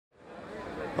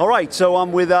All right, so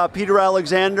I'm with Peter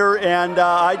Alexander, and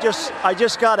I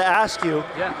just got to ask you,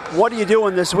 what are you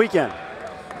doing this weekend?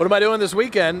 What am I doing this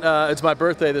weekend? It's my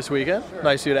birthday this weekend.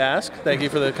 Nice of you to ask. Thank you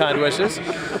for the kind wishes.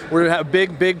 We're gonna have a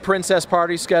big princess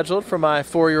party scheduled for my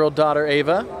 4-year-old daughter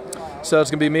Ava. So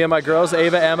it's gonna be me and my girls,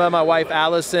 Ava, Emma, my wife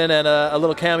Allison, and a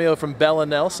little cameo from Belle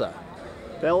and Elsa.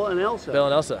 Belle and Elsa. Belle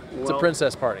and Elsa. It's a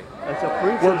princess party. It's a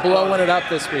princess. We're blowing it up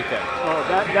this weekend. Oh,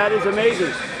 that is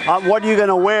amazing. What are you going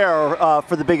to wear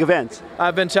for the big event?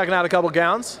 I've been checking out a couple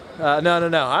gowns.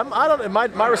 No.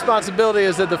 My responsibility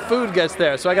is that the food gets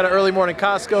there. So I got an early morning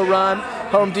Costco run,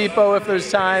 Home Depot if there's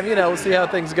time. You know, we'll see how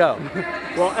things go.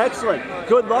 Well, excellent.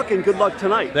 Good luck and good luck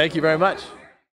tonight. Thank you very much.